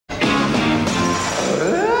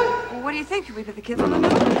you think? Should we put the kids on the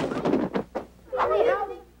note?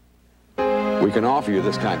 We can offer you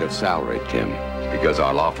this kind of salary, Tim, because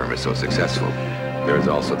our law firm is so successful. There is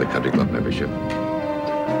also the country club membership,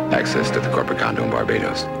 access to the corporate condo in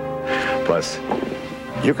Barbados. Plus,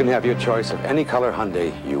 you can have your choice of any color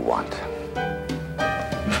Hyundai you want.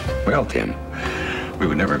 Well, Tim, we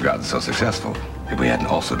would never have gotten so successful if we hadn't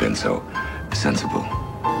also been so sensible.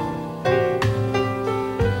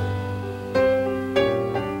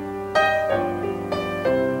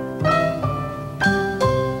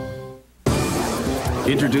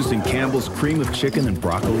 Introducing Campbell's cream of chicken and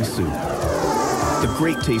broccoli soup. The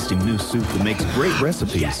great tasting new soup that makes great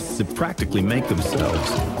recipes that practically make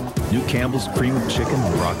themselves. New Campbell's cream of chicken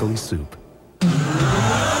and broccoli soup.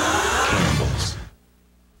 Campbell's.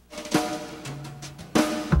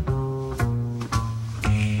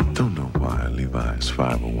 Don't know why Levi's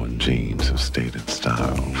 501 jeans have stayed in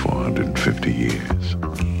style for 150 years.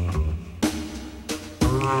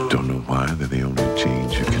 Don't know why they're the only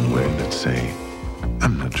jeans you can wear that say,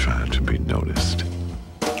 I'm not trying to be noticed,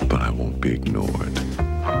 but I won't be ignored.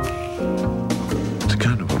 It's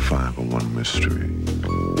kind of a 501 mystery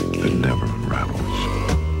that never unravels.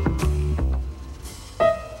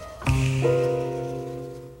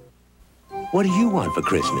 What do you want for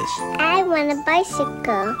Christmas? I want a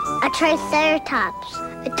bicycle, a Triceratops,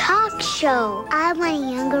 a talk show. I want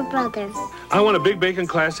a younger brother. I want a Big Bacon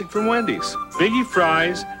Classic from Wendy's. Biggie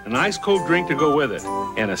fries, an ice-cold drink to go with it,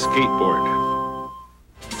 and a skateboard.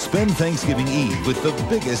 Spend Thanksgiving Eve with the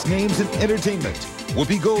biggest names in entertainment.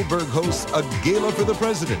 Whoopi Goldberg hosts a gala for the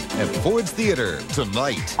president at Ford's Theater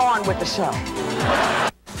tonight. On with the show.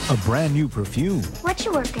 A brand new perfume What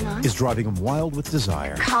you working on? is driving him wild with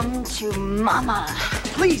desire. Come to mama.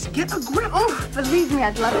 Please, get a grip. Oh, believe me,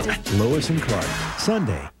 I'd love to. Lois and Clark,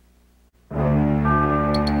 Sunday.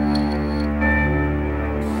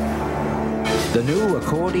 The new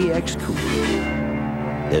Accord EX Coupe.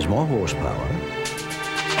 There's more horsepower.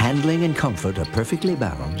 Handling and comfort are perfectly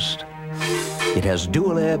balanced. It has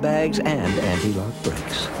dual airbags and anti-lock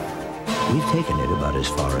brakes. We've taken it about as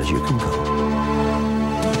far as you can go.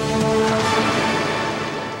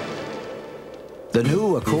 The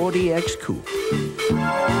new Accord EX Coupe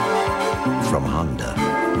from Honda.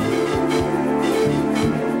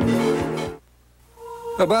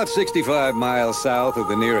 About 65 miles south of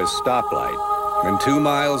the nearest stoplight, and 2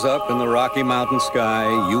 miles up in the Rocky Mountain sky,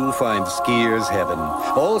 you'll find skier's heaven,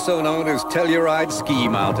 also known as Telluride Ski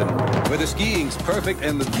Mountain, where the skiing's perfect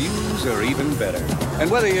and the views are even better. And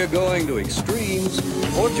whether you're going to extremes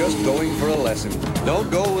or just going for a lesson, don't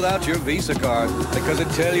go without your Visa card, because at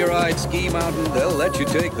Telluride Ski Mountain, they'll let you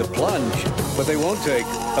take the plunge, but they won't take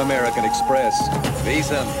American Express.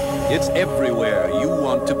 Visa, it's everywhere you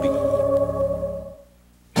want to be.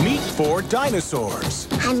 Meet 4 dinosaurs.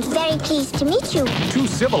 I'm very pleased to meet you. Too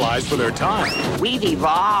civilized for their time. We've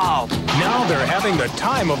evolved. Now they're having the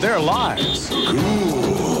time of their lives.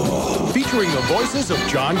 Cool. Featuring the voices of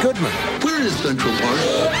John Goodman. Where is Central Park?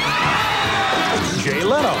 Jay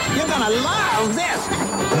Leno. You're gonna love this.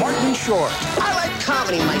 Martin Short. I like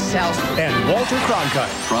comedy myself. And Walter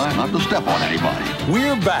Cronkite. Try not to step on anybody.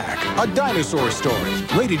 We're back. A dinosaur story.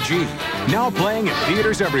 Rated G. Now playing in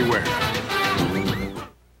theaters everywhere.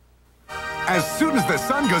 As soon as the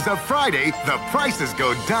sun goes up Friday, the prices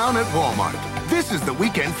go down at Walmart. This is the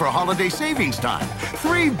weekend for holiday savings time.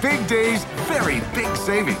 3 big days, very big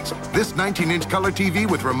savings. This 19-inch color TV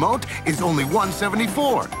with remote is only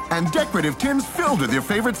 $174. And decorative tins filled with your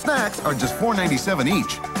favorite snacks are just $4.97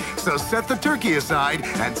 each. So set the turkey aside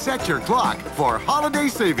and set your clock for holiday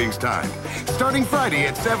savings time. Starting Friday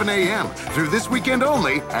at 7 a.m. through this weekend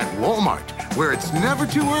only at Walmart, where it's never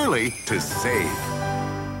too early to save.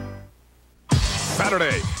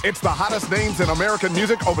 Saturday, it's the hottest names in American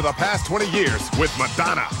music over the past 20 years with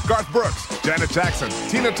Madonna, Garth Brooks, Janet Jackson,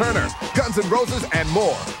 Tina Turner, Guns N' Roses, and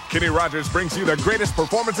more. Kenny Rogers brings you the greatest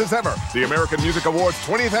performances ever. The American Music Awards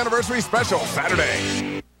 20th Anniversary Special,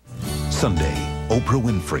 Saturday. Sunday, Oprah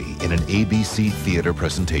Winfrey in an ABC theater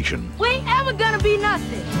presentation. We ain't ever gonna be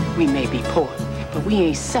nothing. We may be poor, but we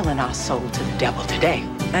ain't selling our soul to the devil today.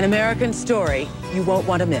 An American story you won't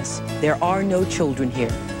want to miss. There are no children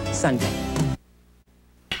here. Sunday.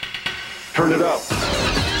 Turn it up.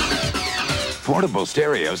 Portable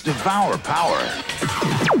stereos devour power.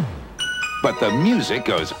 But the music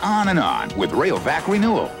goes on and on with Rayovac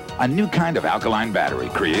Renewal, a new kind of alkaline battery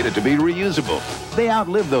created to be reusable. They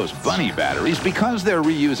outlive those bunny batteries because they're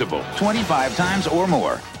reusable 25 times or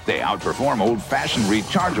more. They outperform old-fashioned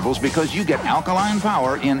rechargeables because you get alkaline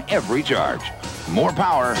power in every charge. More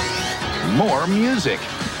power, more music.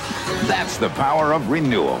 That's the power of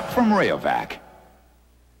Renewal from Rayovac.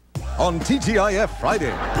 on TGIF Friday.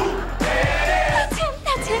 That's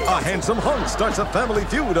him. A handsome hunk starts a family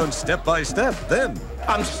feud on Step by Step. Then,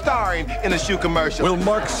 I'm starring in a shoe commercial. will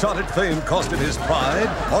Mark's shot at fame cost him his pride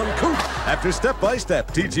on Coop after Step by Step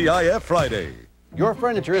TGIF Friday. Your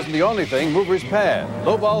furniture isn't the only thing movers pad.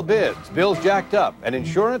 Lowball bids, bills jacked up, and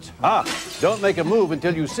insurance? Don't make a move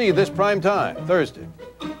until you see this prime time, Thursday.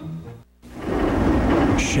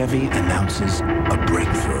 Chevy announces a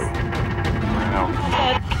breakthrough.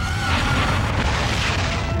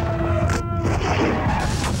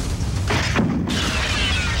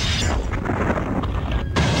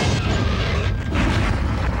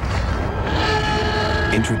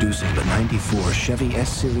 Introducing the 94 Chevy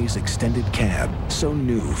S-Series Extended Cab, so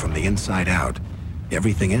new from the inside out.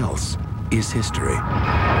 Everything else is history.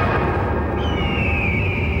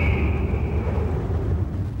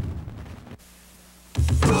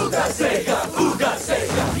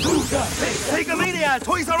 Sega Mania,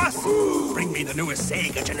 Toys R Us. Bring me the newest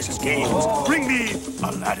Sega Genesis games. Bring me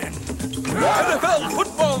Aladdin. NFL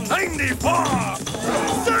Football 94.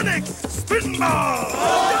 Sonic Spinball.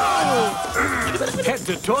 Head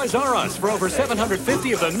to Toys R Us for over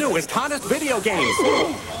 750 of the newest, hottest video games.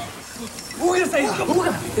 Ooga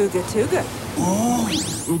Tooga.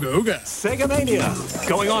 Ooga Ooga. Sega Mania.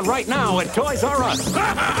 Going on right now at Toys R Us.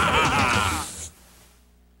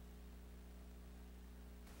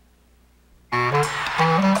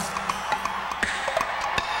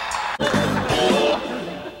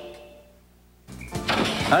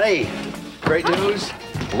 Honey, great news.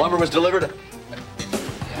 The lumber was delivered.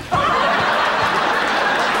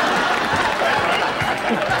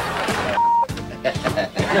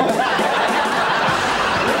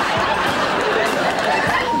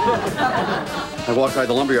 I walked by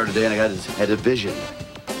the lumberyard today and I had a vision.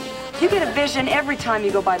 You get a vision every time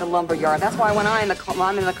you go by the lumber yard. That's why when I'm in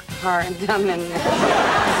the car and I'm in...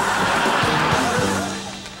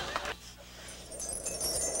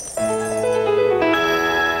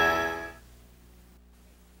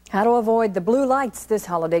 How to avoid the blue lights this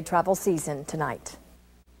holiday travel season tonight.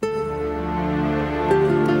 Don't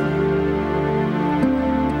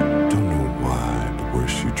know why, the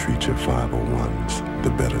worse you treat your 501s, the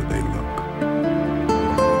better they look.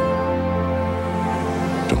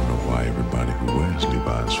 Don't know why everybody who wears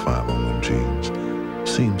Levi's 501 jeans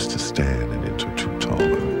seems to stand an inch or two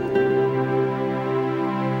taller.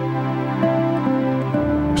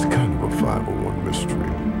 It's kind of a 501 mystery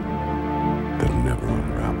that never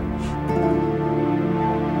unravels.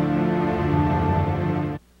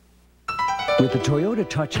 With the Toyota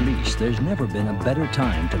Touch Lease, there's never been a better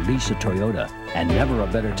time to lease a Toyota, and never a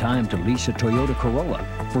better time to lease a Toyota Corolla.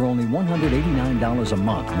 For only $189 a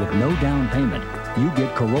month with no down payment, you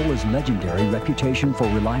get Corolla's legendary reputation for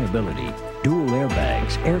reliability, dual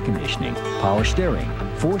airbags, air conditioning, power steering,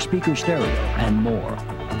 4-speaker stereo, and more.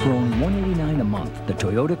 For only $189 a month, the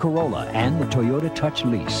Toyota Corolla and the Toyota Touch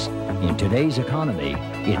Lease. In today's economy,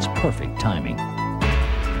 it's perfect timing.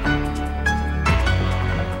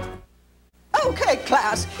 Okay,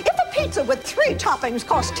 class, if a pizza with 3 toppings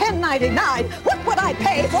costs $10.99, what would I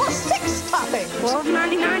pay for 6 toppings?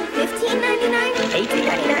 $12.99, $15.99,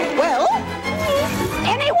 $18.99. Well,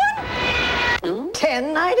 anyone?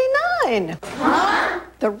 $10.99. Huh?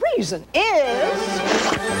 The reason is...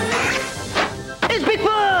 It's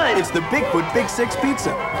Bigfoot! It's the Bigfoot Big 6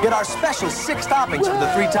 Pizza. Get our special 6 toppings for the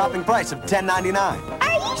 3-topping price of $10.99.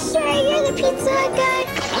 Are you sure you're the Pizza Hut guy?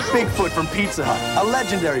 Bigfoot from Pizza Hut, a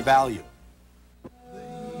legendary value.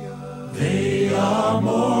 They are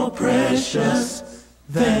more precious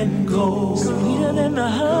than gold. Sweeter than the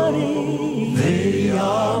honey. They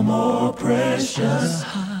are more precious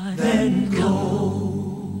than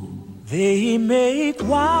gold. They make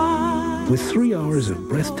wine. With 3 hours of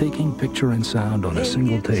breathtaking picture and sound on a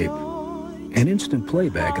single tape, and instant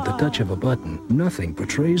playback at the touch of a button, nothing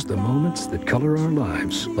portrays the moments that color our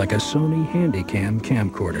lives like a Sony Handycam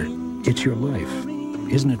camcorder. It's your life.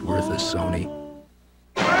 Isn't it worth a Sony?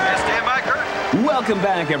 Welcome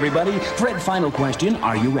back, everybody. Fred, final question.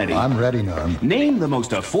 Are you ready? I'm ready, Norm. Name the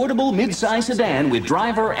most affordable mid-size sedan with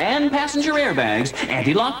driver and passenger airbags,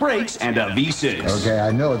 anti-lock brakes, and a V6. Okay,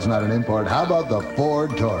 I know it's not an import. How about the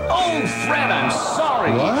Ford Taurus? Oh, Fred, I'm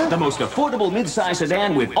sorry. What? The most affordable mid-size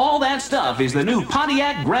sedan with all that stuff is the new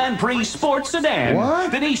Pontiac Grand Prix Sports Sedan.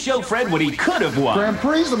 What? Denise showed Fred what he could have won. Grand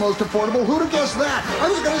Prix is the most affordable. Who'd have guessed that? I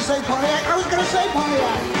was going to say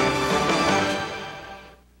Pontiac.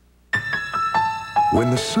 When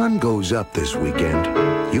the sun goes up this weekend,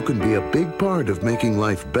 you can be a big part of making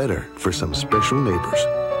life better for some special neighbors.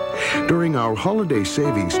 During our holiday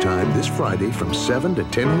savings time this Friday from 7 to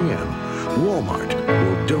 10 a.m., Wal-Mart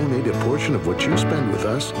will donate a portion portion of what you spend with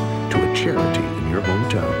us to a charity in your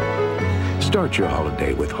hometown. Start your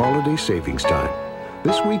holiday with Holiday Savings Time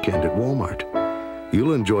this weekend at Wal-Mart.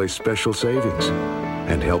 You'll enjoy special savings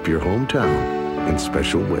and help your hometown in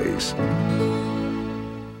special ways.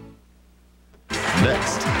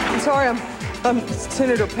 Next. I'm sorry,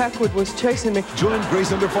 Senator Packwood was chasing me. Join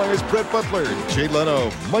Grace Under Fire's Brett Butler, Jay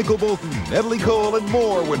Leno, Michael Bolton, Natalie Cole, and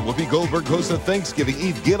more when Whoopi Goldberg hosts a Thanksgiving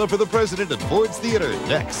Eve Gala for the President at Ford's Theater.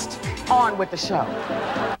 Next. On with the show.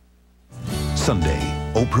 Sunday,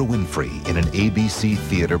 Oprah Winfrey in an ABC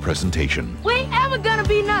theater presentation. We ain't ever gonna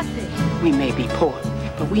be nothing. We may be poor,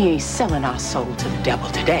 but we ain't selling our soul to the devil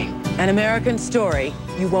today. An American story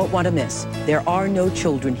you won't want to miss. There are no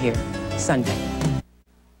children here. Sunday.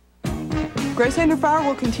 Grace Under Fire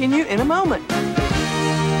will continue in a moment.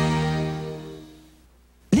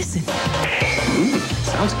 Listen.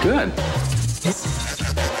 Sounds good.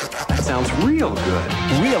 That sounds real good.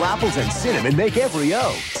 Real apples and cinnamon make every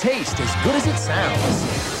O taste as good as it sounds.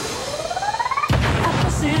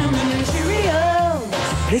 Apple cinnamon Cheerios.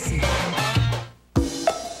 Listen.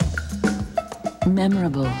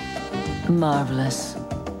 Memorable. Marvelous.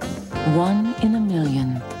 1 in a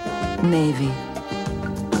million. Navy.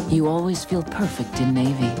 You always feel perfect in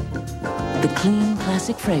navy. The clean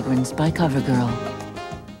classic fragrance by CoverGirl.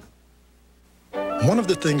 One of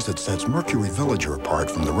the things that sets Mercury Villager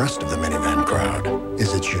apart from the rest of the minivan crowd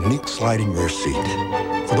is its unique sliding rear seat.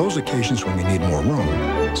 For those occasions when you need more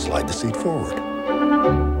room, slide the seat forward.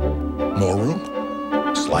 More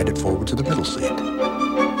room? Slide it forward to the middle seat.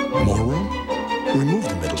 More room? Remove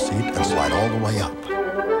the middle seat and slide all the way up.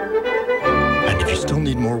 And if you still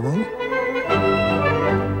need more room,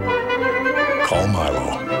 call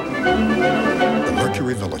Milo. The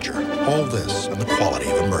Mercury Villager. All this and the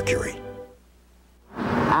quality of a Mercury.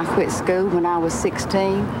 I quit school when I was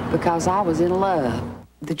 16 because I was in love.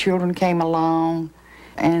 The children came along,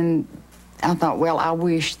 and I thought, well, I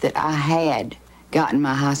wish that I had gotten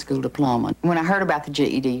my high school diploma. When I heard about the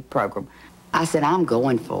GED program, I said, I'm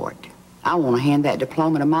going for it. I want to hand that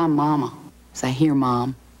diploma to my mama. Say, here,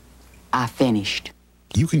 Mom, I finished.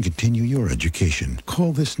 You can continue your education.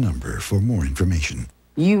 Call this number for more information.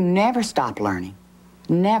 You never stop learning.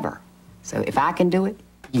 Never. So if I can do it,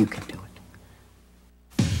 you can do it.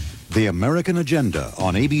 The American Agenda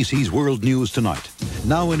on ABC's World News Tonight.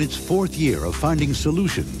 Now in its 4th year of finding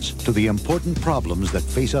solutions to the important problems that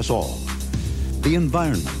face us all. The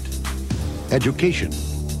environment, education,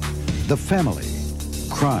 the family,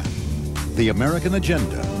 crime. The American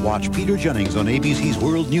Agenda. Watch Peter Jennings on ABC's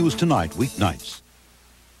World News Tonight, weeknights.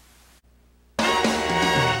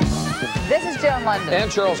 This is Joan London. And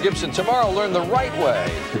Charles Gibson. Tomorrow, learn the right way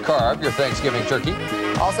to carve your Thanksgiving turkey.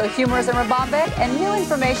 Also, humorous and Rabambe and new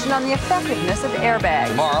information on the effectiveness of airbags.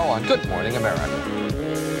 Tomorrow on Good Morning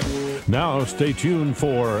America. Now stay tuned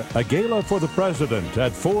for A Gala for the President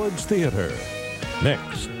at Ford's Theater.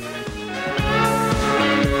 Next.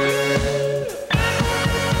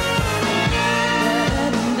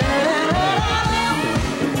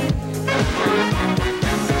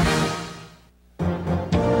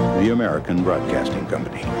 The American Broadcasting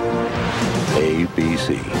Company.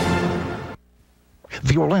 ABC.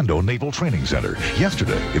 The Orlando Naval Training Center.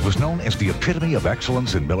 Yesterday, it was known as the epitome of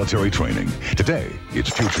excellence in military training. Today, its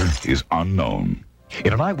future is unknown.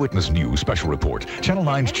 In an Eyewitness News special report, Channel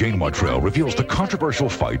 9's Jane Martrell reveals the controversial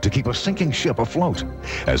fight to keep a sinking ship afloat.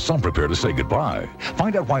 As some prepare to say goodbye,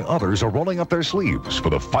 find out why others are rolling up their sleeves for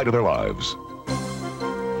the fight of their lives.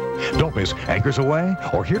 Don't miss Anchors Away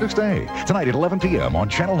or Here to Stay, tonight at 11 p.m. on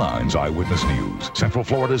Channel 9's Eyewitness News, Central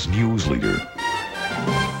Florida's news leader.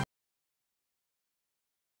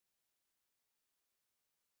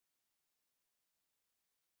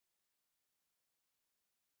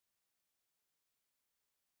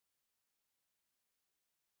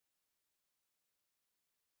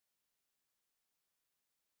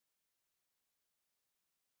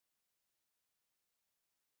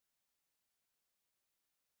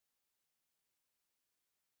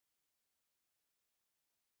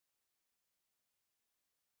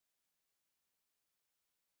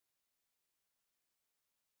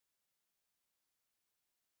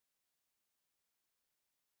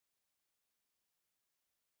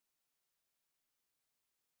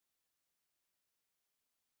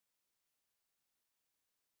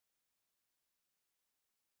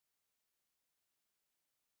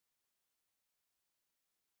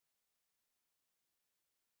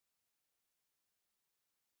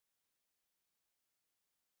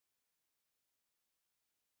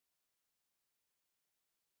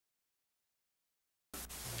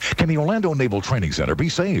 Can the Orlando Naval Training Center be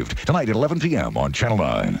saved? Tonight at 11 p.m. on Channel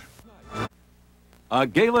 9. A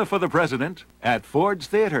Gala for the President at Ford's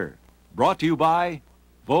Theater. Brought to you by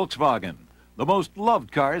Volkswagen, the most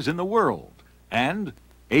loved cars in the world, and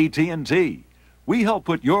AT&T. We help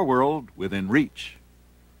put your world within reach.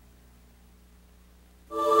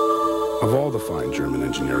 Of all the fine German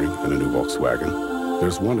engineering in a new Volkswagen,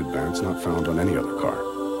 there's one advance not found on any other car.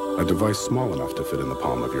 A device small enough to fit in the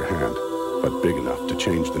palm of your hand, but big enough to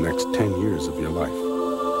change the next 10 years of your life.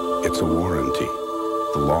 It's a warranty,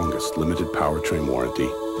 the longest limited powertrain warranty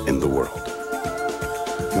in the world.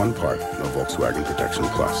 One part of Volkswagen Protection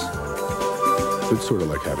Plus. It's sort of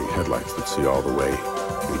like having headlights that see all the way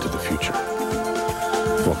into the future.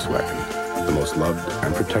 Volkswagen, the most loved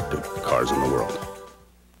and protected cars in the world.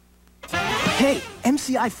 Hey,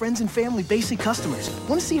 MCI friends and family basic customers,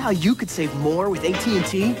 want to see how you could save more with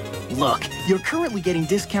AT&T? Look, you're currently getting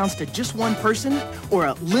discounts to just one person or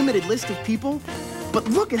a limited list of people, but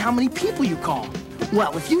look at how many people you call.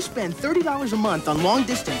 Well, if you spend $30 a month on long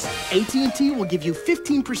distance, AT&T will give you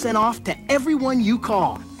 15% off to everyone you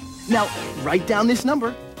call. Now, write down this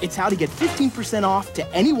number. It's how to get 15% off to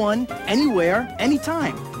anyone, anywhere,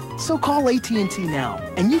 anytime. So call AT&T now,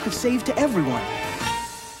 and you could save to everyone.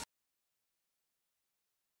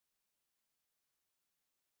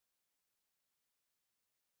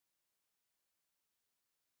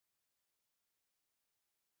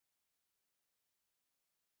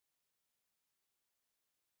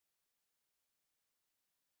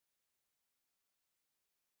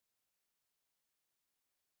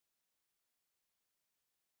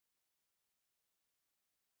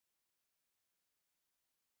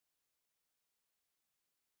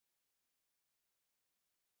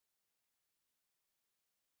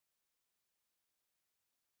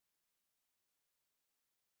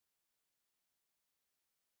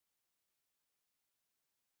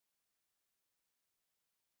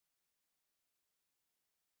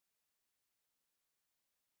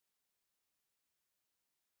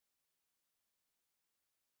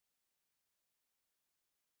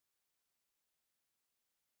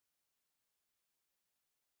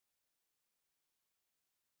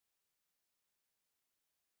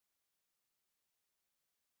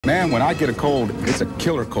 Man, when I get a cold, it's a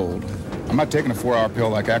killer cold. I'm not taking a 4-hour pill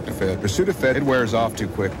like Actifed or Sudafed. It wears off too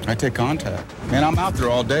quick. I take Contact. Man, I'm out there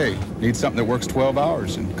all day. Need something that works 12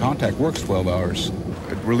 hours, and Contact works 12 hours.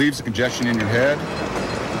 It relieves the congestion in your head.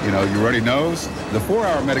 You know, your ruddy nose. The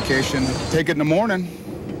 4-hour medication, take it in the morning.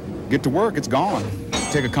 Get to work, it's gone.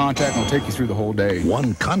 Take a Contact and it'll take you through the whole day.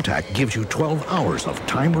 One Contact gives you 12 hours of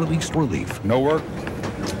time-released relief. No work,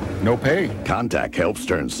 no pay. Contact helps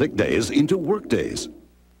turn sick days into work days.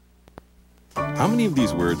 How many of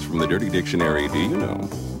these words from the Dirty Dictionary do you know?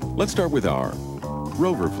 Let's start with R.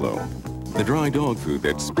 Roverflow, the dry dog food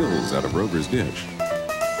that spills out of Rover's dish.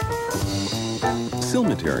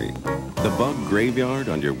 Cemetery, the bug graveyard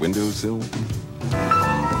on your windowsill.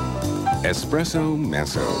 Espresso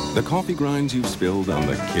Messo, the coffee grinds you've spilled on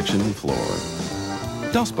the kitchen floor.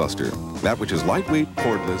 Dustbuster, that which is lightweight,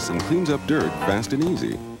 cordless, and cleans up dirt fast and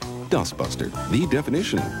easy. Dustbuster, the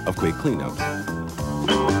definition of quick cleanup.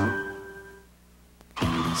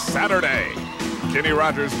 Saturday, Kenny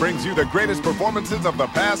Rogers brings you the greatest performances of the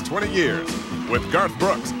past 20 years with Garth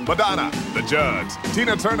Brooks, Madonna, The Judds,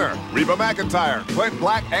 Tina Turner, Reba McEntire, Clint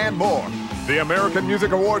Black, and more. The American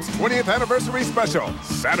Music Awards 20th Anniversary Special,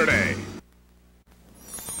 Saturday.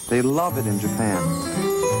 They love it in Japan.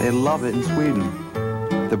 They love it in Sweden.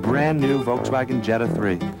 The brand new Volkswagen Jetta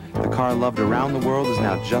 3, the car loved around the world, is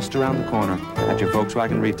now just around the corner at your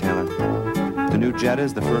Volkswagen retailer. The new Jetta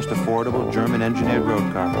is the first affordable German-engineered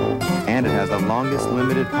road car, and it has the longest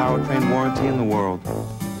limited powertrain warranty in the world.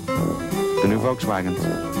 The new Volkswagens,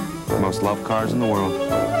 the most loved cars in the world.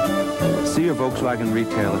 See your Volkswagen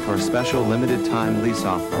retailer for a special limited-time lease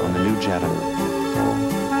offer on the new Jetta.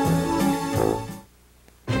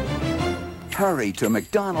 Hurry to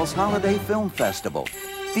McDonald's Holiday Film Festival,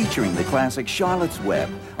 featuring the classic Charlotte's Web,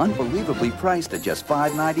 unbelievably priced at just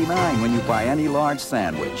 $5.99 when you buy any large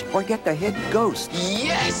sandwich. Or get the hit Ghost.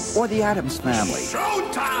 Yes! Or the Addams Family.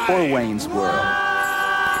 Showtime! Or Wayne's World.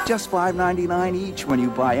 Just $5.99 each when you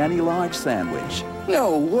buy any large sandwich.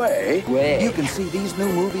 No way! You can see these new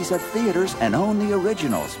movies at theaters and own the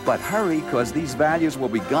originals. But hurry, because these values will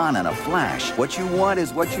be gone in a flash. What you want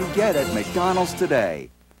is what you get at McDonald's today.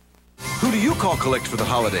 Who do you call collect for the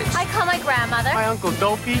holidays? I call my grandmother. My Uncle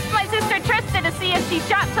Dopey. My sister Trista to see if she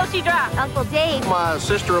shopped till she dropped. Uncle Dave. My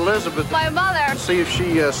sister Elizabeth. My mother. See if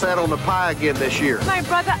she sat on the pie again this year. My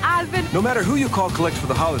brother Alvin. No matter who you call collect for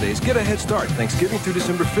the holidays, get a head start Thanksgiving through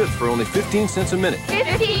December 5th for only 15 cents a minute.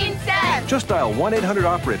 15 cents. Just dial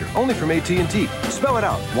 1-800-OPERATOR, only from AT&T. Spell it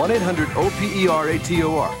out,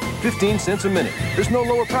 1-800-OPERATOR. 15 cents a minute. There's no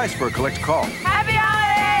lower price for a collect call. Happy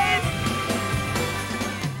holidays!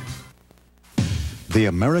 The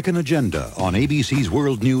American Agenda on ABC's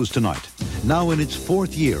World News Tonight. Now in its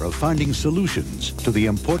fourth year of finding solutions to the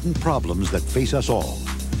important problems that face us all.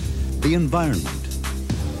 The environment,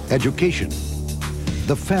 education,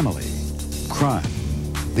 the family, crime.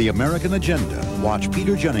 The American Agenda. Watch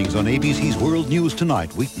Peter Jennings on ABC's World News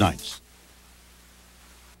Tonight, weeknights.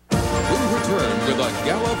 We'll return with a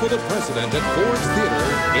gala for the president at Ford's Theater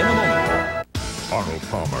in a moment. Arnold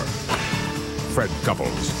Palmer, Fred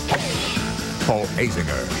Couples, Paul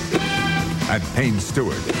Azinger, and Payne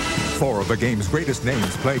Stewart. Four of the game's greatest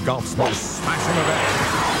names play golf's most smashing event.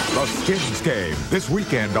 The Skins Game, this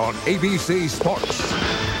weekend on ABC Sports.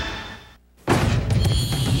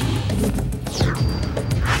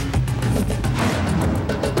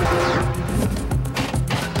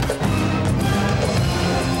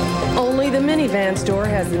 The minivan store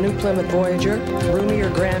has the new Plymouth Voyager, roomier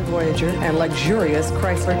Grand Voyager, and luxurious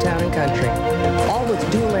Chrysler Town & Country. All with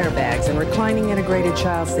dual airbags and reclining integrated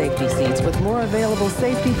child safety seats with more available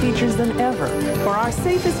safety features than ever. For our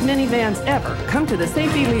safest minivans ever, come to the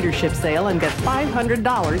Safety Leadership Sale and get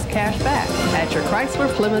 $500 cash back at your Chrysler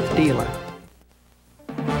Plymouth dealer.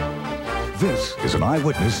 This is an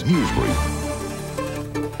Eyewitness News Brief.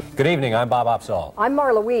 Good evening, I'm Bob Opsahl. I'm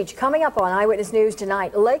Marla Weech. Coming up on Eyewitness News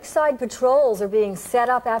tonight, lakeside patrols are being set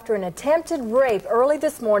up after an attempted rape early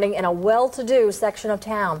this morning in a well-to-do section of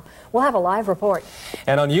town. We'll have a live report.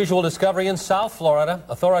 An unusual discovery in South Florida.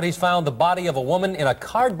 Authorities found the body of a woman in a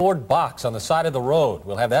cardboard box on the side of the road.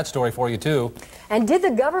 We'll have that story for you, too. And did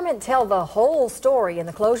the government tell the whole story in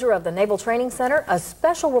the closure of the Naval Training Center? A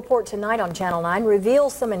special report tonight on Channel 9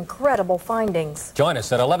 reveals some incredible findings. Join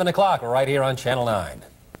us at 11 o'clock right here on Channel 9.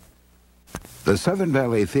 The Southern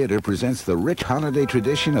Valley Theater presents the rich holiday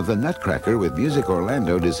tradition of the Nutcracker with Music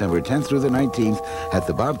Orlando December 10th through the 19th at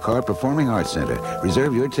the Bob Carr Performing Arts Center.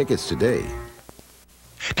 Reserve your tickets today.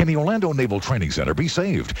 Can the Orlando Naval Training Center be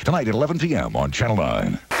saved? Tonight at 11 p.m. on Channel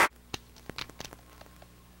 9.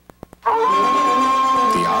 The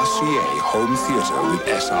RCA Home Theater with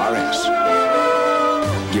SRS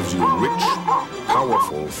gives you rich,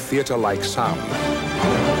 powerful theater-like sound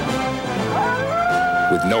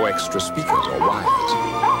with no extra speakers or wires.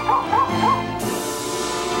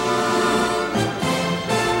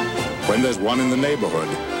 When there's one in the neighborhood,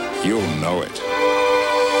 you'll know it.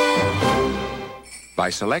 Buy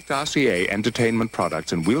select RCA entertainment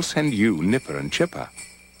products and we'll send you Nipper and Chipper.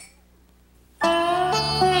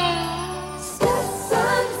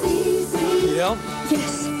 Yeah?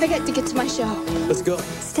 Yes, I got to get to my show. Let's go.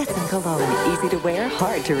 Stetson Cologne, easy to wear,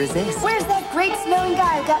 hard to resist. Where's that great smelling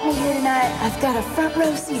guy who got me here tonight? I've got a front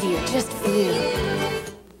row seat here just for you.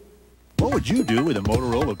 What would you do with a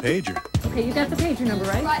Motorola pager? Okay, you got the pager number,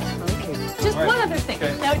 right? Right. Okay. Just All right. one other thing.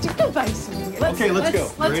 Okay. Now, just go buy something. Let's go.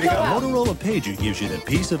 Let's Ready to go go? out. Motorola pager gives you the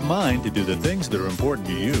peace of mind to do the things that are important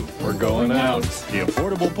to you. We're going out. The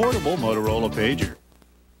affordable, portable Motorola pager.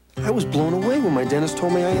 I was blown away when my dentist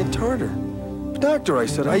told me I had tartar. Doctor, I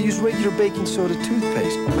said, I use regular baking soda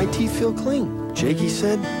toothpaste. My teeth feel clean. Jakey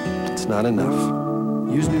said, it's not enough.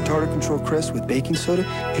 Use new Tartar Control Crest with baking soda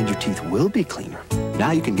and your teeth will be cleaner.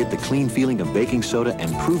 Now you can get the clean feeling of baking soda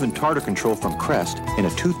and proven tartar control from Crest in a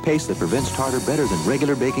toothpaste that prevents tartar better than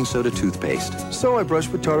regular baking soda toothpaste. So I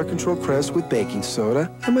brushed with Tartar Control Crest with baking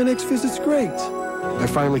soda, and my next visit's great. I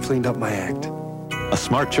finally cleaned up my act. A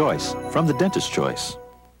smart choice from the Dentist's Choice.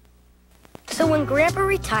 So when Grandpa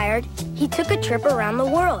retired, he took a trip around the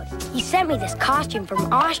world. He sent me this costume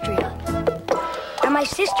from Austria. And my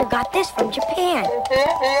sister got this from Japan.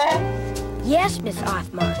 Yes, Miss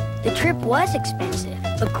Othmar, the trip was expensive,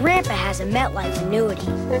 but Grandpa has a MetLife annuity.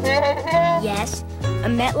 Yes, a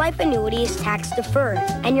MetLife annuity is tax-deferred,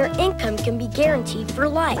 and your income can be guaranteed for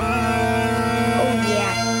life. Oh,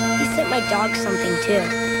 yeah, he sent my dog something, too.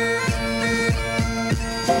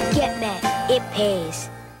 Get Met, it pays.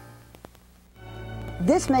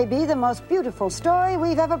 This may be the most beautiful story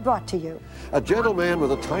we've ever brought to you. A gentleman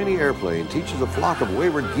with a tiny airplane teaches a flock of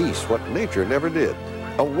wayward geese what nature never did.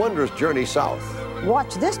 A wondrous journey south.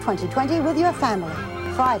 Watch this 2020 with your family.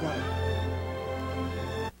 Friday.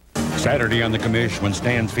 Saturday on the commish when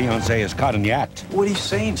Stan's fiancée is caught in the act. What are you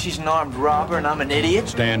saying? She's an armed robber and I'm an idiot?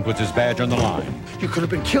 Stan puts his badge on the line. You could have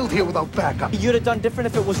been killed here without backup. You'd have done different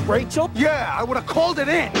if it was Rachel? Yeah, I would have called it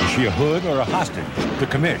in. Is she a hood or a hostage? The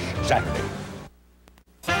commish, Saturday.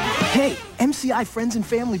 Hey, MCI friends and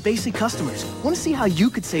family basic customers. Want to see how you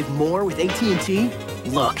could save more with AT&T?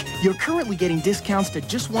 Look, you're currently getting discounts to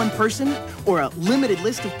just one person or a limited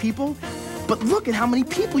list of people, but look at how many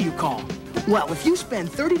people you call. Well, if you spend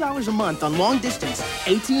 $30 a month on long distance,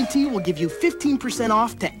 AT&T will give you 15%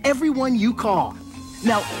 off to everyone you call.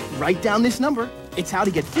 Now, write down this number. It's how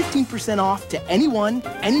to get 15% off to anyone,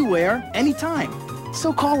 anywhere, anytime.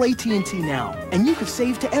 So call AT&T now, and you could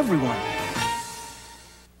save to everyone.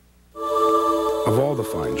 Of all the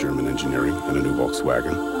fine German engineering in a new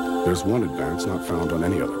Volkswagen, there's one advance not found on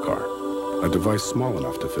any other car. A device small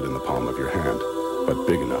enough to fit in the palm of your hand, but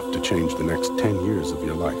big enough to change the next 10 years of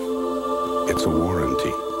your life. It's a warranty,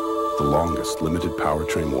 the longest limited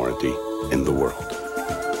powertrain warranty in the world.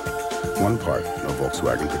 One part of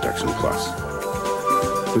Volkswagen Protection Plus.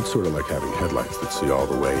 It's sort of like having headlights that see all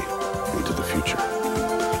the way into the future.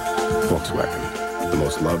 Volkswagen, the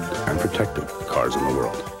most loved and protected cars in the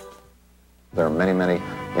world. There are many, many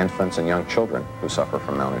infants and young children who suffer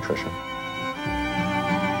from malnutrition.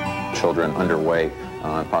 Children underweight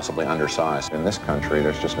and possibly undersized. In this country,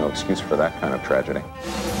 there's just no excuse for that kind of tragedy.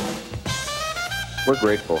 We're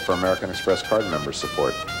grateful for American Express card members'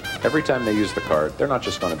 support. Every time they use the card, they're not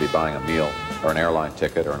just going to be buying a meal or an airline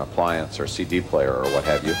ticket or an appliance or CD player or what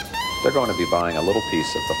have you. They're going to be buying a little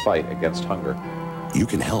piece of the fight against hunger. You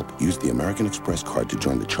can help. Use the American Express card to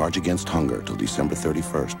join the charge against hunger till December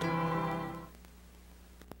 31st.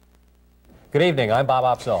 Good evening, I'm Bob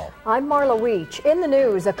Opsahl. I'm Marla Weech. In the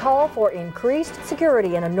news, a call for increased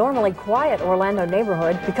security in a normally quiet Orlando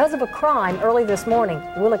neighborhood because of a crime early this morning.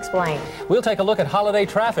 We'll explain. We'll take a look at holiday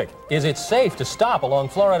traffic. Is it safe to stop along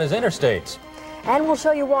Florida's interstates? And we'll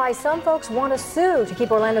show you why some folks want to sue to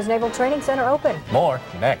keep Orlando's Naval Training Center open. More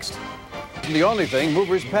next. The only thing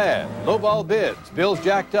movers pad, lowball bids, bills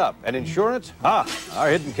jacked up, and insurance? Our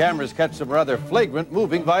hidden cameras catch some rather flagrant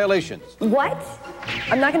moving violations. What?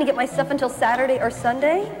 I'm not going to get my stuff until Saturday or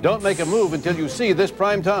Sunday? Don't make a move until you see this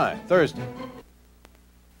prime time, Thursday.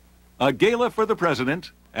 A gala for the president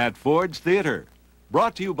at Ford's Theater.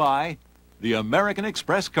 Brought to you by the American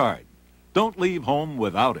Express card. Don't leave home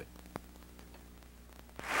without it.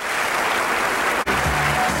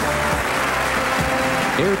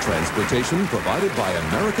 Air transportation provided by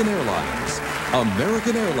American Airlines.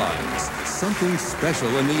 American Airlines, something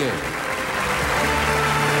special in the air.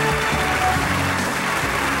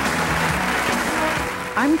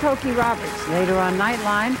 I'm Cokie Roberts. Later on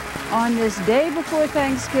Nightline, on this day before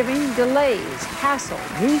Thanksgiving, delays, hassle,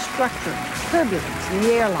 restructuring, turbulence in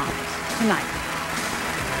the airlines. Tonight.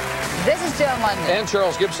 This is Joan London. And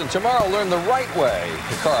Charles Gibson. Tomorrow, learn the right way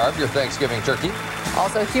to carve your Thanksgiving turkey.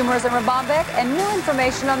 Also, humorous and Rabombeck, and new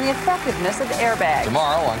information on the effectiveness of airbags.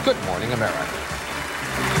 Tomorrow on Good Morning America.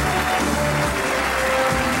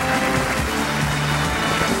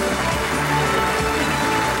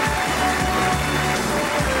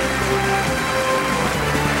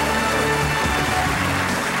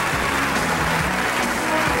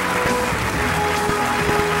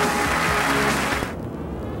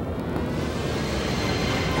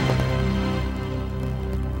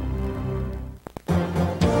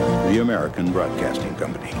 The American Broadcasting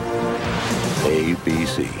Company,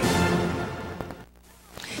 ABC.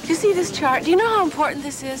 Do you see this chart? Do you know how important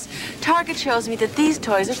this is? Target shows me that these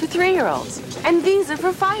toys are for 3-year-olds, and these are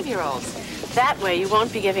for 5-year-olds. That way, you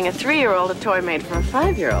won't be giving a 3-year-old a toy made for a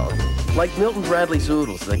 5-year-old. Like Milton Bradley's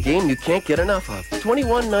Oodles, a game you can't get enough of.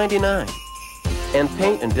 $21.99. And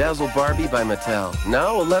Paint and Dazzle Barbie by Mattel,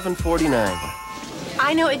 now $11.49.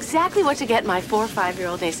 I know exactly what to get my 4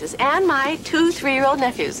 5-year-old nieces and my 2 3-year-old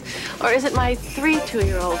nephews. Or is it my 3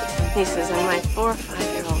 2-year-old nieces and my 4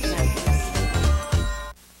 5-year-old nephews?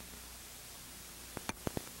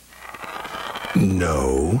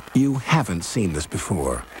 No, you haven't seen this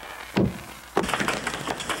before.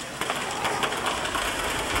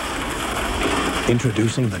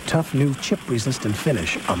 Introducing the tough new chip-resistant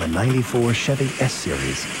finish on the '94 Chevy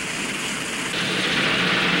S-Series.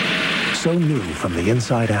 So new from the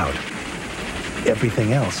inside out.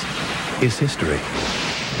 Everything else is history.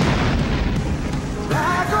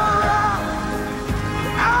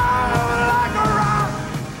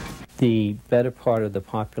 The better part of the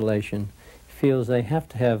population feels they have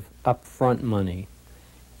to have upfront money.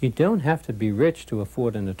 You don't have to be rich to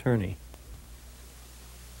afford an attorney.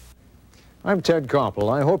 I'm Ted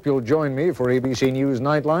Koppel. I hope you'll join me for ABC News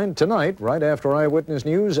Nightline tonight, right after Eyewitness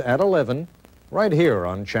News at 11. Right here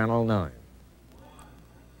on Channel 9.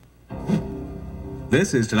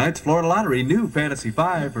 This is tonight's Florida Lottery new Fantasy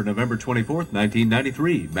 5 for November 24th,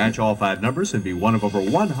 1993. Match all 5 numbers and be one of over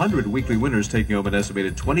 100 weekly winners taking home an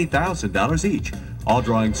estimated $20,000 each. All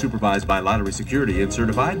drawings supervised by Lottery Security and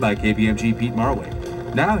certified by KPMG Pete Marway.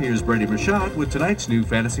 Now here's Brady Rashad with tonight's new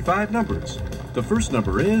Fantasy 5 numbers. The first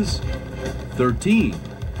number is 13.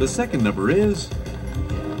 The second number is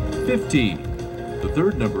 15. The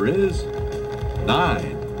third number is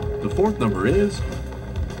 9. The fourth number is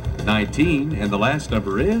 19, and the last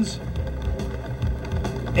number is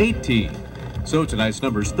 18. So tonight's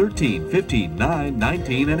numbers 13, 15, 9,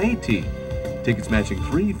 19, and 18. Tickets matching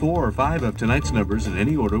 3, 4, or 5 of tonight's numbers in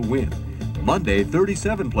any order win. Monday,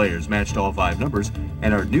 37 players matched all 5 numbers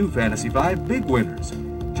and our new Fantasy 5 big winners.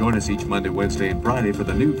 Join us each Monday, Wednesday, and Friday for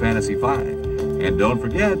the new Fantasy 5. And don't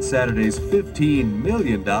forget Saturday's $15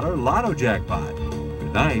 million lotto jackpot.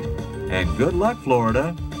 Good night, and good luck,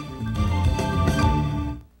 Florida.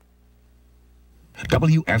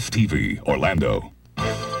 WFTV Orlando.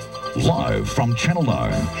 Live from Channel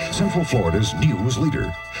 9, Central Florida's news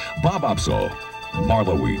leader. Bob Opsahl,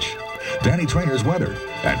 Marla Weech, Danny Trainer's weather,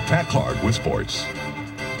 and Pat Clark with sports.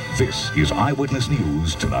 This is Eyewitness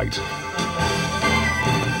News Tonight.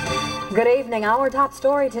 Good evening. Our top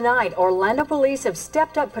story tonight. Orlando police have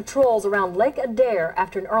stepped up patrols around Lake Adair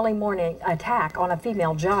after an early morning attack on a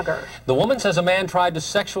female jogger. The woman says a man tried to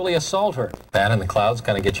sexually assault her. That and the clouds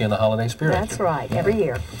kind of get you in the holiday spirit. That's right. Every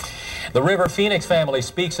year. The River Phoenix family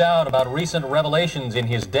speaks out about recent revelations in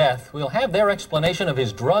his death. We'll have their explanation of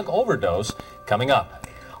his drug overdose coming up.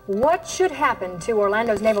 What should happen to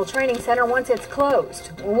Orlando's Naval Training Center once it's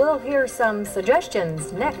closed? We'll hear some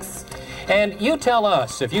suggestions next. And you tell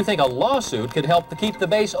us if you think a lawsuit could help to keep the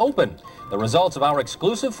base open. The results of our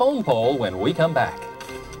exclusive phone poll when we come back.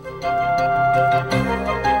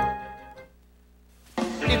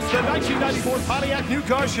 It's the 1994 Pontiac New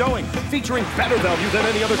Car Showing, featuring better value than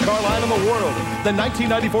any other car line in the world. The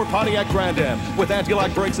 1994 Pontiac Grand Am. With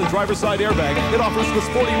anti-lock brakes and driver's side airbag, it offers the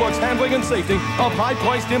sporty looks, handling, and safety of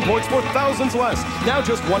high-priced imports for thousands less. Now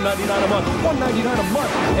just $199 a month. $199 a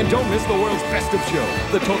month. And don't miss the world's best of show.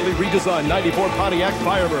 The totally redesigned 94 Pontiac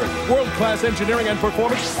Firebird. World-class engineering and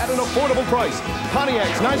performance at an affordable price.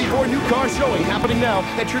 Pontiac's 94 New Car Showing happening now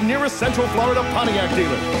at your nearest Central Florida Pontiac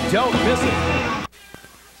dealer. Don't miss it.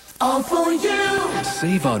 All for you!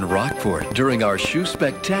 Save on Rockport during our shoe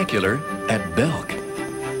spectacular at Belk.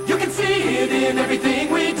 You can see it in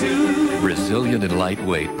everything we do. Resilient and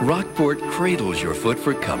lightweight, Rockport cradles your foot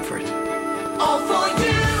for comfort. All for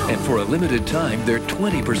you! And for a limited time, they're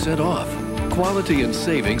 20% off. Quality and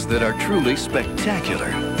savings that are truly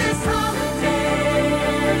spectacular. This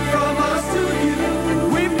holiday, from us to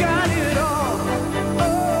you, we've got it all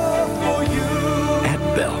for you.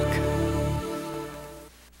 At Belk.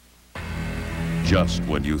 Just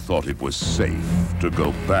when you thought it was safe to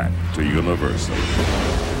go back to Universal.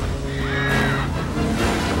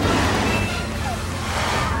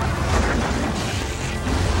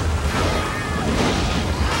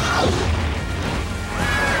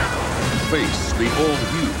 Face the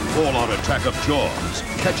all-new all-out attack of Jaws.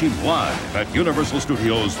 Catch him live at Universal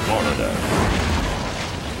Studios, Florida.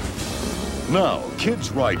 Now,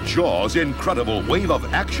 kids ride Jaws' incredible wave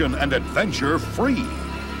of action and adventure free.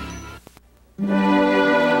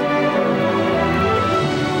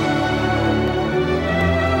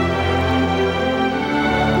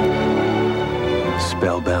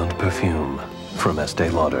 Spellbound perfume from Estee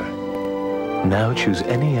Lauder. Now choose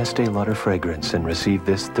any Estee Lauder fragrance and receive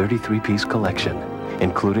this 33-piece collection,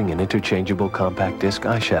 including an interchangeable compact disc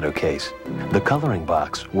eyeshadow case. The coloring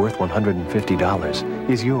box, worth $150,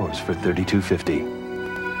 is yours for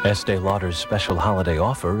 $32.50. Estee Lauder's special holiday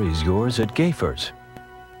offer is yours at Gayfers.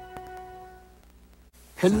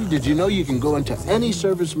 Henry, did you know you can go into any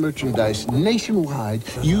service merchandise nationwide,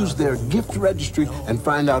 use their gift registry, and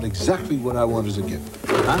find out exactly what I want as a gift?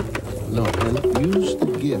 Huh? No, Henry, use the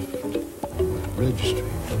gift registry.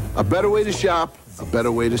 A better way to shop, a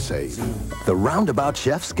better way to save. The Roundabout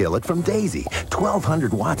Chef Skillet from Daisy.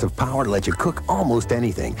 1,200 watts of power to let you cook almost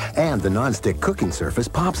anything. And the non-stick cooking surface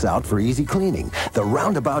pops out for easy cleaning. The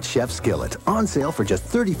Roundabout Chef Skillet. On sale for just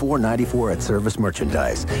 $34.94 at Service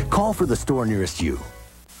Merchandise. Call for the store nearest you.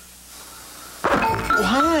 Oh,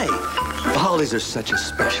 hi. The holidays are such a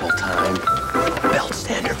special time. Belt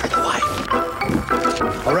sander for the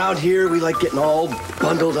wife. Around here, we like getting all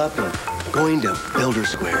bundled up and going to Builder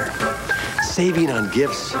Square. Saving on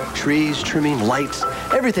gifts, trees, trimming, lights,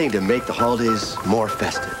 everything to make the holidays more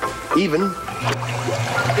festive. Even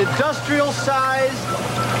industrial-sized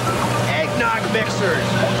eggnog mixers.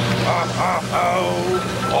 Oh, ho, ho.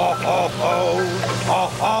 Oh, ho, ho. Oh,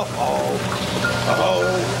 ho, ho.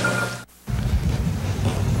 Oh.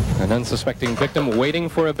 An unsuspecting victim waiting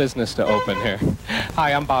for a business to open here.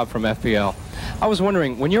 Hi, I'm Bob from FPL. I was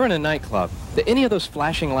wondering, when you're in a nightclub, do any of those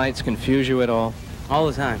flashing lights confuse you at all? All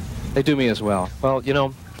the time. They do me as well. Well, you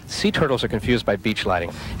know, sea turtles are confused by beach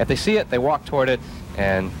lighting. If they see it, they walk toward it,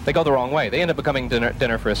 and they go the wrong way. They end up becoming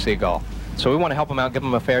dinner for a seagull. So we want to help them out, give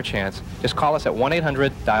them a fair chance. Just call us at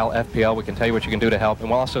 1-800-DIAL-FPL. We can tell you what you can do to help, and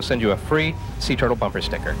we'll also send you a free Sea Turtle bumper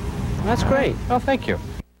sticker. That's great. Oh, thank you.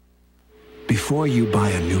 Before you buy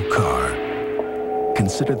a new car,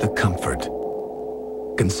 consider the comfort.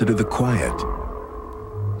 Consider the quiet.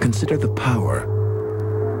 Consider the power.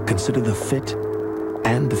 Consider the fit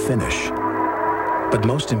and the finish. But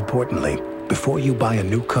most importantly, before you buy a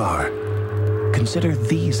new car, consider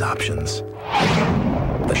these options.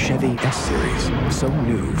 The Chevy S-Series, so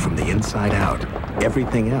new from the inside out,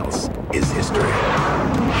 everything else is history.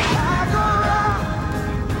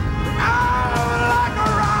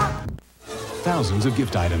 Thousands of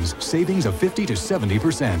gift items, savings of 50 to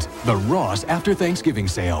 70%. The Ross After Thanksgiving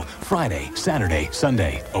Sale, Friday, Saturday,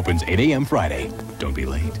 Sunday. Opens 8 a.m. Friday. Don't be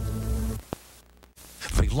late.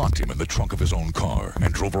 They locked him in the trunk of his own car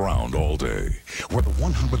and drove around all day, where the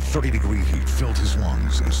 130-degree heat filled his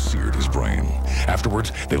lungs and seared his brain.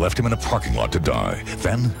 Afterwards, they left him in a parking lot to die.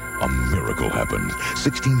 Then, a miracle happened.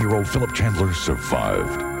 16-year-old Philip Chandler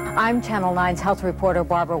survived. I'm Channel 9's health reporter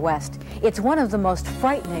Barbara West. It's one of the most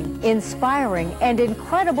frightening, inspiring, and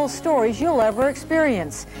incredible stories you'll ever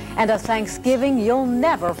experience, and a Thanksgiving you'll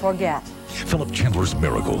never forget. Philip Chandler's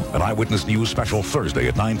Miracle, an Eyewitness News special Thursday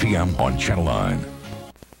at 9 p.m. on Channel 9.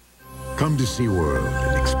 Come to SeaWorld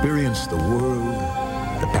and experience the world,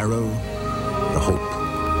 the peril, the hope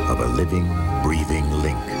of a living, breathing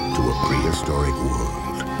link to a prehistoric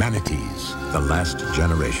world. Manatees, the last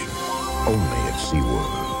generation, only at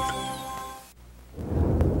SeaWorld.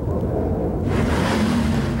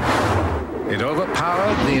 It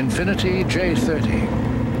overpowered the Infiniti J30.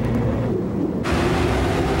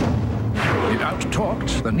 It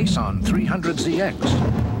out-torqued the Nissan 300ZX.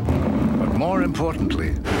 But more importantly,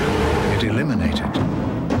 it eliminated,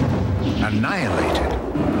 annihilated,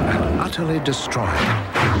 and utterly destroyed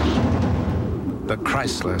the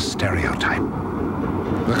Chrysler stereotype.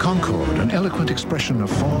 The Concorde, an eloquent expression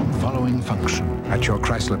of form following function at your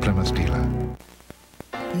Chrysler Plymouth dealer.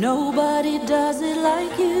 Nobody does it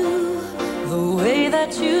like you, the way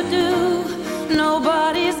that you do.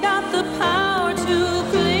 Nobody's got the power to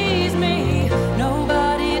please me.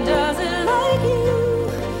 Nobody does it like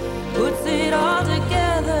you, puts it all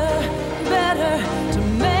together better to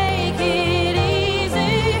make it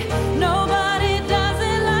easy. Nobody does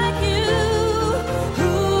it like you,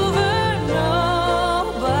 Hoover.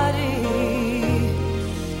 Nobody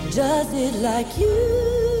does it like you.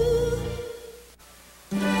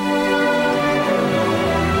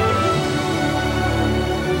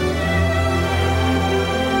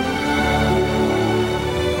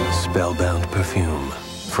 Spellbound perfume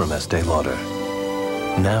from Estee Lauder.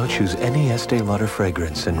 Now choose any Estee Lauder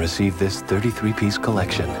fragrance and receive this 33-piece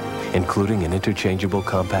collection, including an interchangeable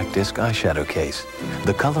compact disc eyeshadow case.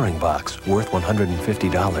 The coloring box, worth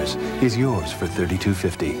 $150, is yours for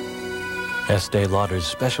 $32.50. Estee Lauder's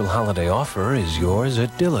special holiday offer is yours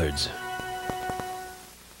at Dillard's.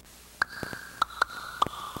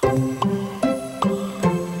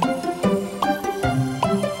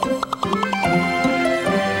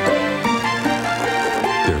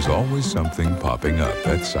 There's always something popping up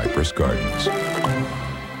at Cypress Gardens.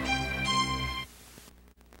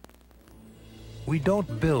 We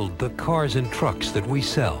don't build the cars and trucks that we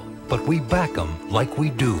sell, but we back them like we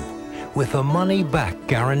do, with a money-back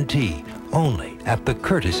guarantee, only at the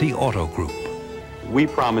Courtesy Auto Group. We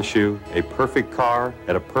promise you a perfect car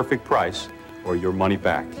at a perfect price or your money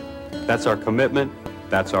back. That's our commitment,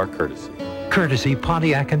 that's our courtesy. Courtesy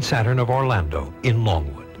Pontiac and Saturn of Orlando in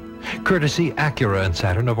Longwood. Courtesy Acura and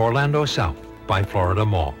Saturn of Orlando South by Florida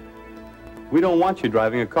Mall. We don't want you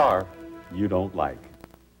driving a car you don't like.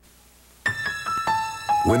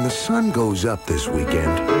 When the sun goes up this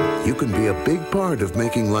weekend, you can be a big part of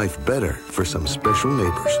making life better for some special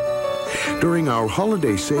neighbors. During our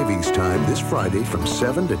holiday savings time this Friday from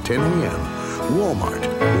 7 to 10 a.m., Wal-Mart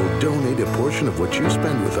will donate a portion of what you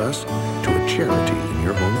spend with us to a charity in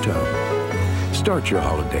your hometown. Start your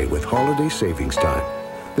holiday with holiday savings time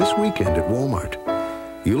this weekend at Wal-Mart.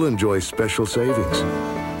 You'll enjoy special savings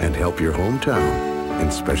and help your hometown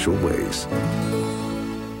in special ways.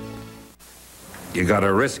 You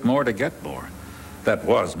gotta risk more to get more. That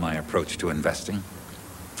was my approach to investing.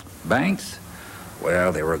 Banks?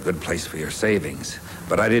 Well, they were a good place for your savings,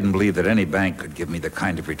 but I didn't believe that any bank could give me the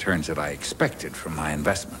kind of returns that I expected from my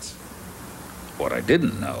investments. What I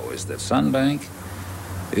didn't know is that Sunbank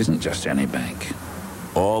isn't just any bank.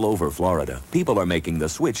 All over Florida, people are making the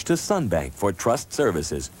switch to Sunbank for trust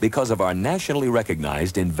services because of our nationally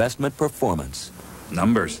recognized investment performance.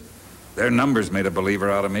 Numbers. Their numbers made a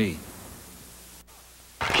believer out of me.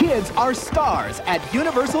 Kids are stars at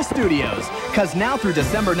Universal Studios. Because now through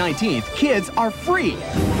December 19th, kids are free.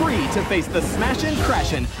 Free to face the smashin',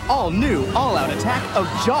 crashin', all-new, all-out attack of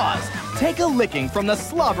Jaws. Take a licking from the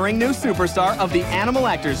slobbering new superstar of the Animal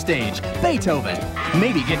Actors stage, Beethoven.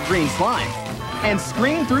 Maybe get green slime. And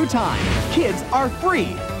scream through time. Kids are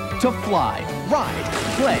free to fly, ride,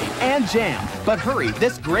 play, and jam. But hurry,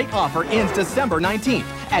 this great offer ends December 19th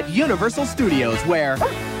at Universal Studios, where...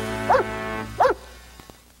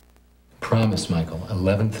 Promise, Michael,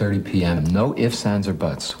 11:30 p.m. No ifs, ands, or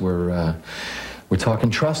buts. We're talking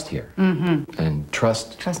trust here. Mm-hmm. And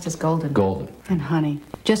trust... Trust is golden. Golden. And honey,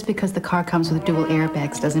 just because the car comes with dual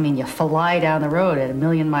airbags doesn't mean you fly down the road at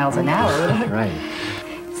 1,000,000 miles an hour. Right.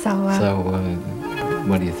 So,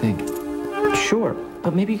 what do you think? Sure,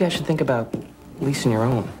 but maybe you guys should think about leasing your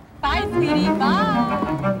own. Bye, sweetie. Bye.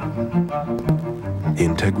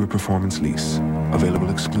 Integra Performance Lease. Available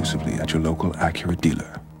exclusively at your local Acura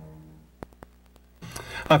dealer.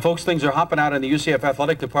 Hi, folks. Things are hopping out in the UCF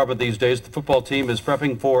Athletic Department these days. The football team is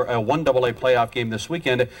prepping for a 1AA playoff game this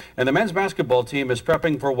weekend, and the men's basketball team is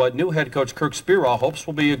prepping for what new head coach Kirk Speraw hopes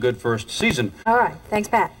will be a good first season. All right. Thanks,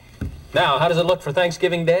 Pat. Now, how does it look for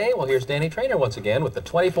Thanksgiving Day? Well, here's Danny Trainer once again with the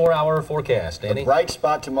 24-hour forecast. Danny? The bright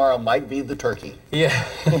spot tomorrow might be the turkey. Yeah,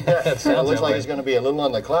 that sounds It looks like it's going to be a little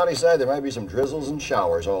on the cloudy side. There might be some drizzles and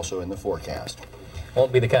showers also in the forecast.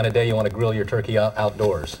 Won't be the kind of day you want to grill your turkey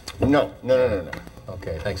outdoors. No.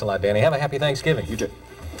 Okay, thanks a lot, Danny. Have a happy Thanksgiving. You too.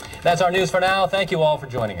 That's our news for now. Thank you all for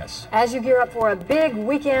joining us. As you gear up for a big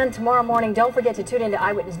weekend tomorrow morning, don't forget to tune in to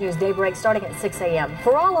Eyewitness News Daybreak starting at 6 a.m.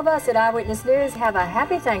 For all of us at Eyewitness News, have a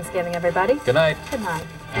happy Thanksgiving, everybody. Good night. Good night.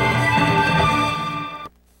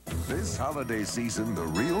 This holiday season, the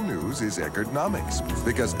real news is Economics,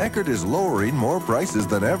 because Eckerd is lowering more prices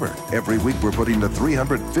than ever. Every week, we're putting the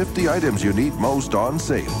 350 items you need most on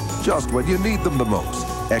sale, just when you need them the most.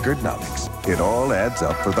 Economics. It all adds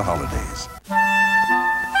up for the holidays.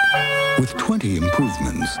 With 20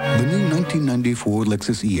 improvements, the new 1994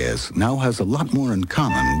 Lexus ES now has a lot more in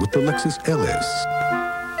common with the Lexus LS.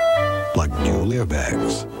 Like dual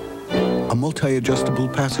airbags, a multi-adjustable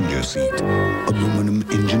passenger seat, aluminum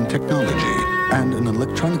engine technology, and an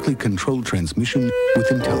electronically controlled transmission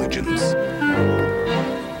with intelligence.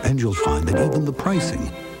 And you'll find that even the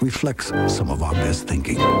pricing reflects some of our best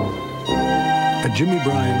thinking. At Jimmy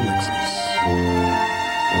Bryan Lexus.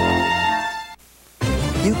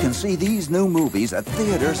 You can see these new movies at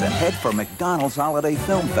theaters and head for McDonald's Holiday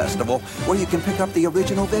Film Festival, where you can pick up the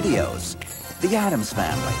original videos. The Addams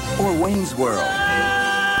Family or Wayne's World.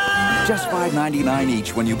 Just $5.99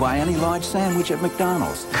 each when you buy any large sandwich at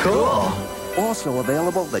McDonald's. Cool. Also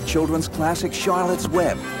available, the children's classic Charlotte's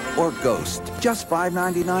Web or Ghost. Just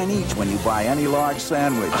 $5.99 each when you buy any large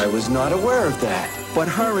sandwich. I was not aware of that. But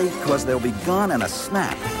hurry, because they'll be gone in a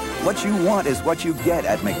snap. What you want is what you get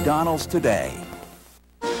at McDonald's today.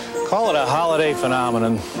 Call it a holiday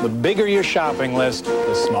phenomenon. The bigger your shopping list,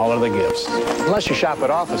 the smaller the gifts. Unless you shop at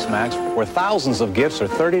Office Max, where thousands of gifts are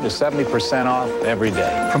 30 to 70% off every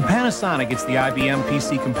day. From Panasonic, it's the IBM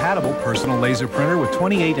PC-compatible personal laser printer with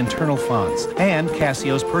 28 internal fonts, and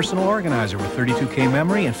Casio's personal organizer with 32K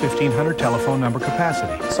memory and 1,500 telephone number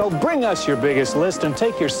capacity. So bring us your biggest list and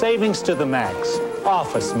take your savings to the max.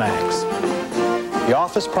 Office Max. The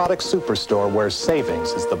office product superstore where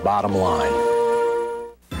savings is the bottom line.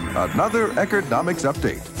 Another Economics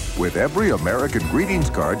update. With every American greetings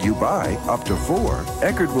card you buy, up to 4,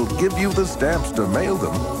 Eckerd will give you the stamps to mail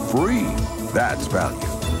them free. That's value.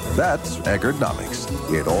 That's Economics.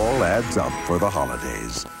 It all adds up for the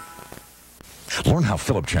holidays. Learn how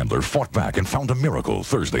Philip Chandler fought back and found a miracle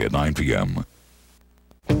Thursday at 9 p.m.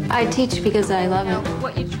 I teach because I love it.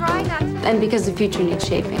 What you try not to... And because the future needs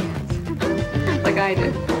shaping. Like I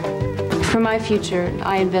do. For my future,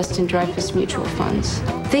 I invest in Dreyfus mutual funds.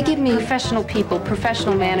 They give me professional people,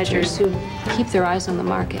 professional managers who keep their eyes on the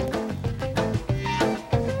market.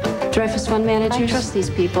 Dreyfus fund managers, I trust these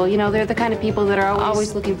people. You know, they're the kind of people that are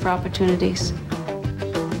always looking for opportunities.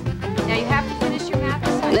 Now you have to finish your math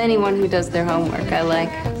assignment. Anyone who does their homework, I like.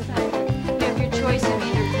 You have your choice of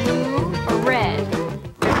either blue or red.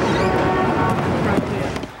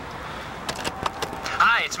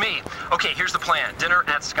 Hi, it's me. Okay, here's the plan. Dinner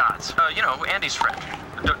at Scott's. You know, Andy's friend.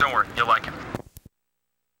 Don't worry, you'll like him.